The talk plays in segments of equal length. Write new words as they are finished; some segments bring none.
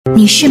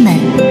女士们、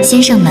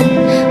先生们，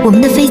我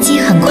们的飞机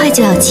很快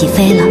就要起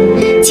飞了，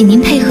请您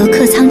配合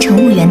客舱乘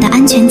务员的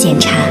安全检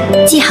查，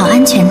系好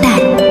安全带，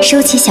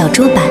收起小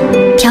桌板，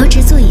调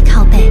直座椅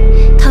靠背。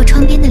靠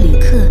窗边的旅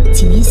客，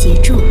请您协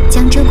助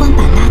将遮光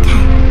板拉开。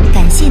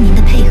感谢您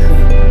的配合，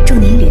祝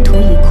您旅途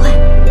愉快。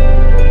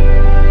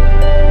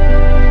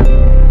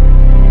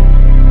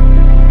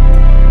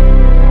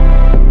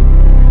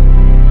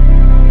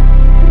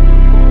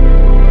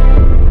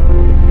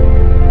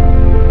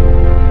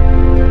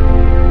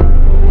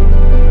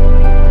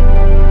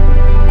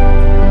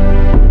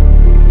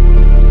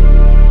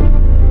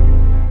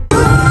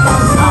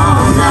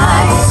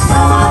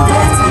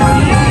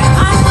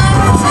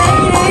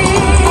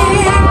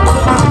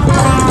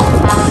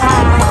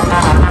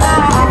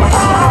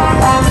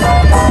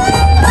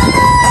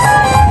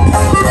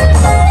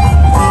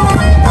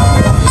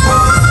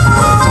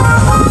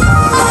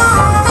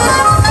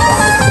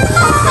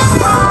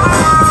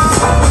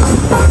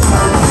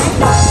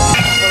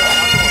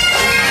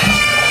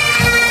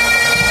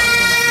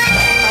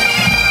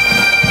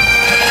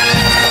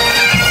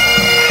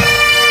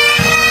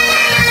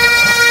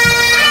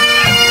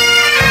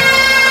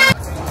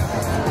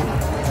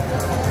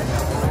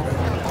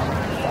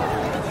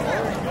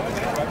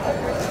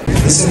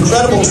This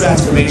incredible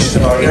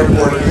transformation of our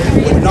airport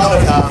would not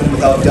have happened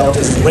without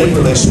Delta's great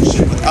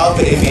relationship with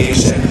Alpha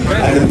Aviation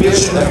and the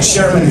vision of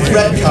Chairman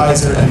Fred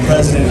Kaiser and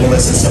President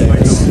Melissa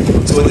Simmons.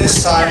 So at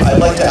this time, I'd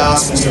like to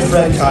ask Mr.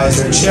 Fred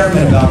Kaiser,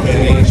 Chairman of Alpha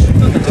Aviation,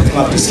 to come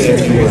up to say a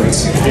few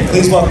words.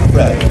 Please welcome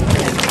Fred.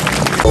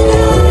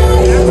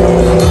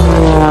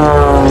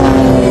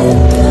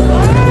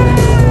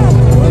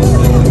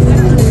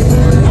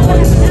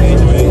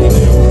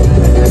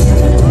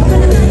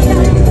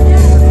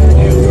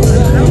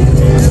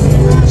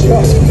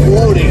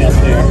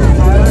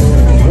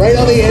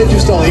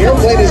 The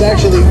airplane is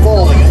actually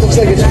falling. It looks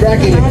like it's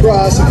tracking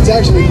across. It's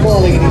actually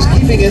falling, and he's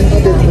keeping it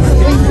under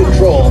complete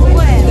control.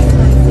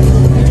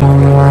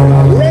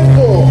 Red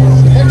Bull,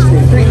 extra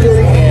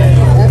 330 and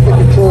at the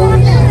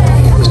controls,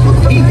 Mr.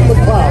 Pete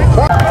McLeod.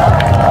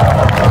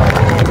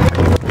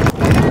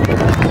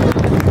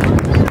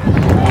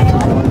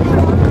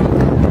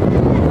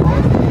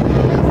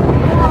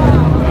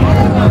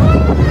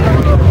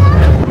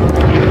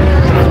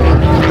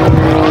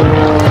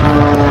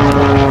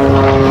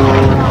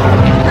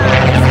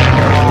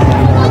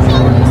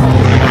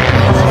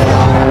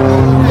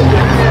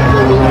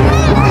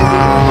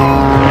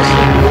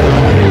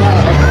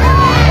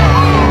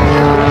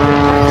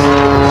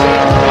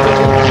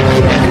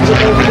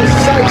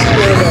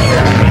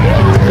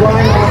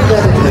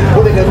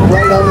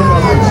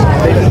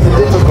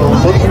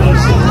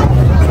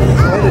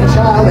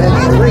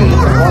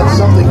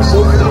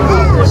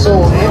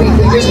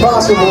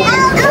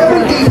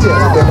 Every detail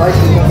of their life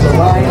becomes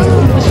aligned to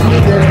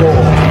achieve their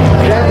goal.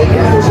 Family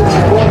gathers and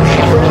support,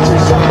 friends or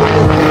something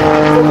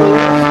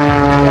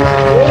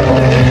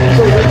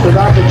so rich with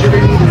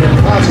opportunity, the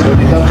impossible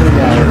becomes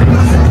reality.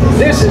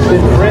 This has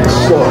been Brent's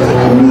story.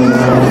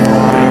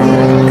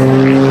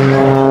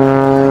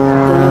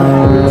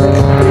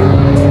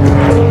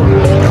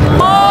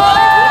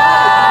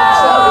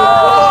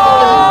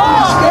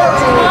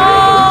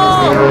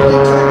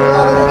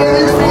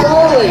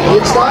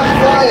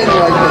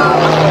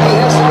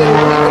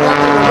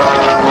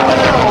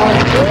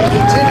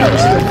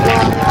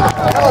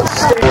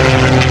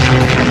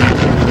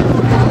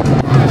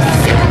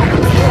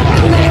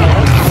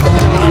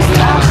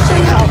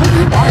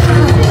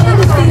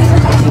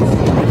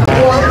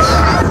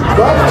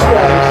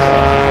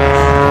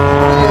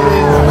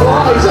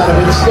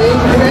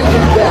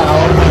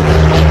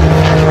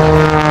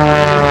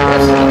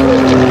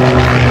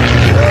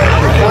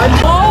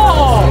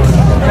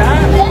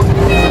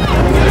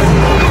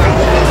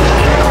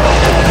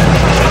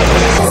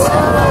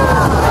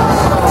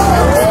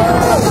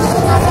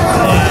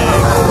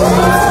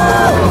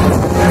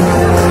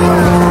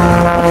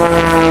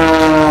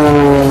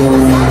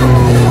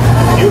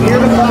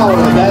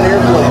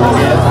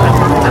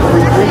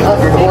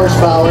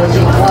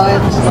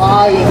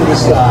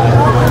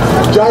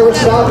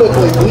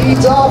 Gyroscopically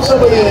bleeds off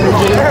some of the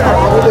energy.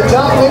 The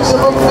top makes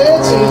him look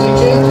fancy as he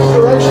changes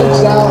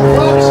directions now.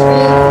 Top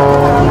speed.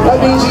 That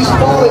means he's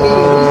falling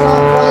again. He's not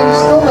flying. He's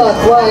still not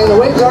flying. The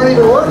wings aren't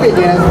even working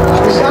yet.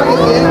 He's not at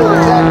the end of the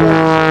attack.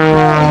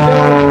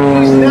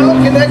 He's now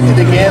connected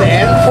again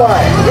and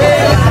flying.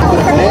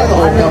 The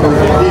manhole cover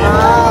did,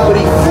 but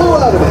he flew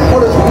out of it.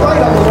 Put us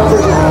right on the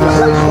numbers of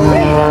precise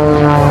speed.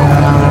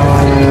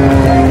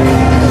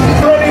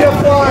 Ready to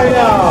fly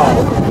now.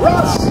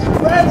 Russ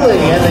Bradley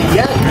and the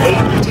Yak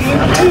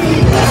 18T.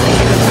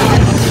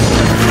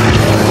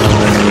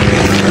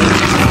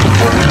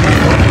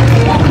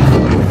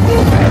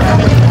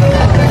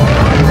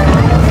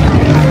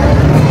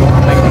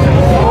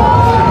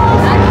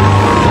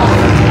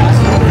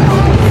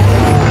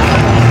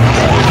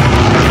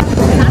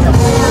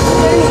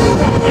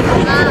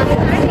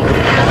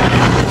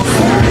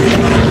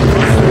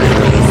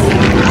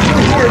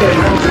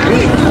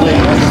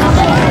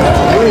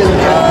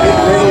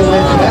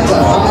 That's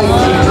a high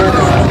G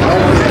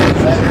turnout.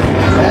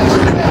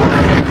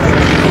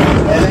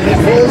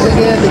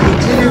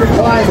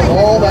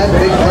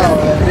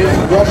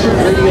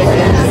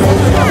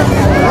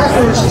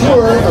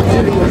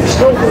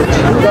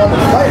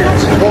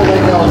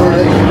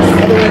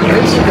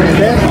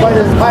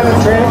 fighter pilot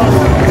training,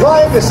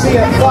 flying the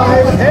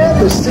CF-5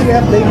 and the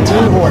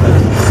CF-18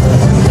 Hornet.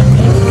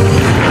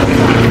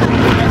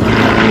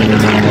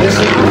 This is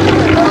the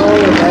power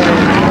of that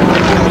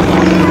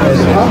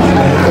as up and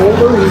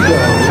over he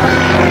goes.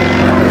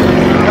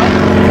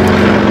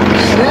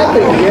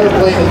 Snapping the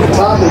airplane at the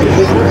top of the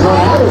big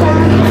out of it.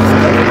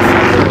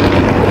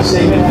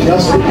 Saving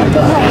just enough.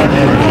 And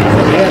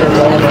again, it's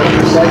all about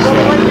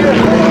precisely.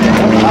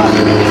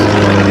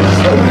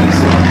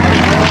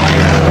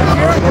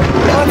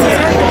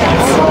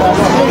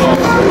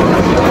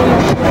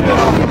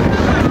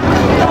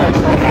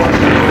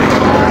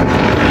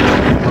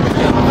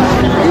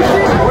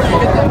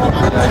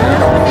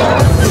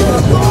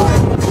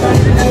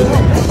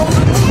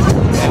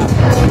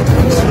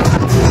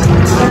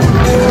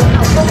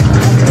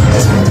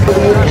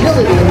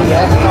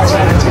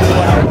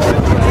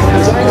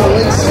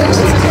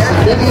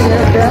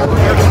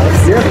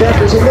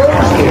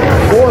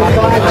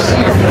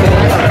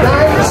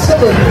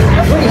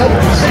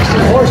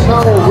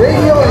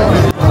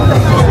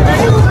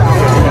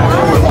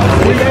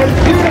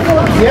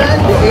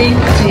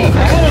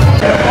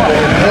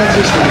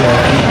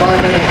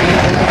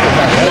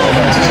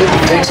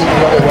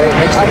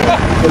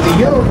 With the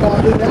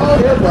Eurocopter, now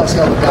Airbus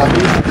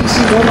helicopter,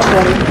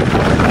 PC-120,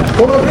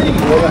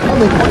 with a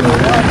Hummingbird,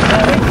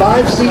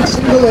 5-seat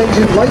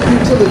single-engine light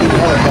utility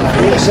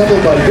helicopter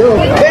assembled by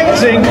Eurocopter.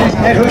 Amazing,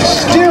 and who's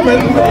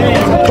steerman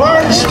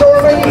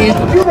barnstorming in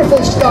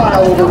beautiful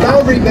style over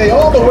Boundary Bay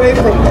all the way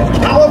from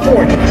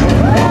California.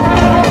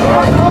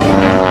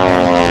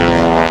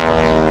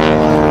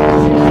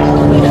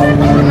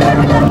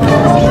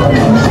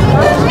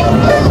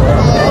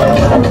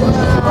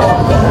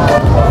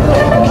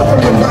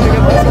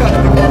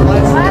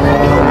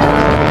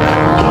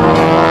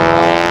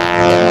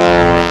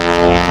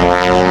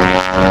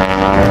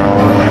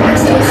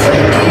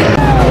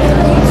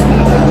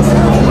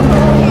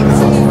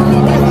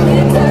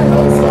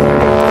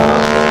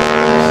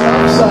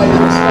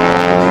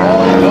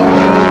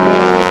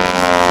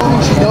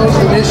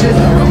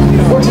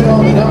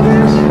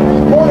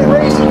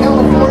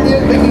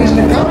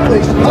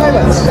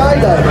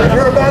 Skydiver,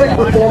 aerobatic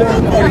performer,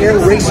 and air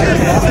racer.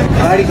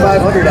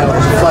 9,500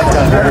 hours of flight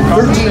time,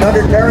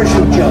 1,300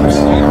 parachute jumps.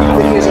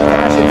 Vicky has a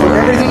passion for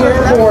everything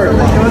airborne.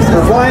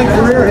 Her flying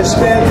career has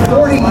spanned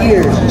 40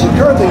 years. She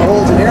currently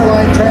holds an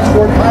airline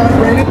transport pilot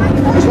rating,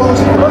 as well as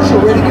a commercial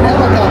rating in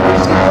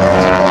helicopters.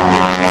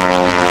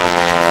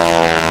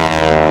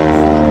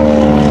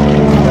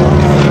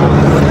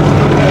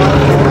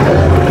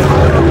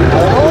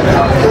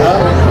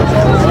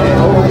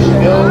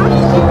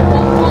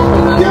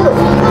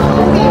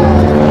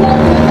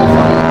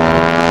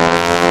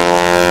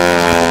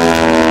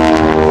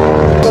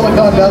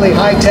 Valley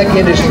high-tech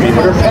industry,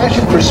 but her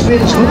passion for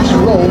spins, loops,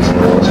 and rolls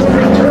has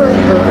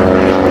returned her.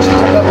 She's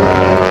covered.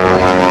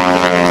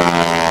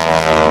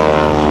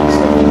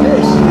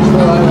 This is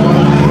where I want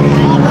to be.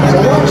 So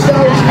rock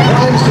stars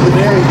climbs to the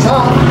very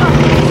top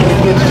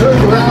and gets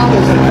turned around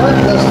as a mud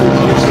duster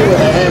is used to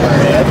with a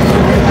hammerhead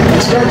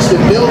and starts to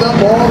build up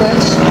all that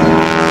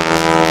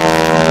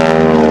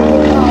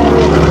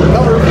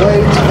rubber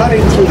blades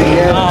cutting through the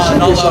air at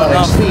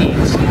supersonic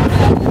speeds.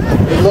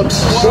 It looks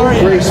so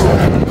graceful.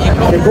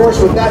 And of course,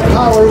 with that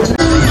power, it's... And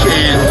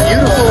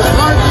beautiful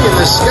heart in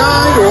the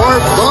sky or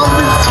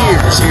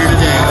volunteers here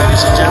today,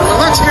 ladies and gentlemen.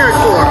 Let's hear it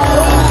for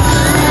them.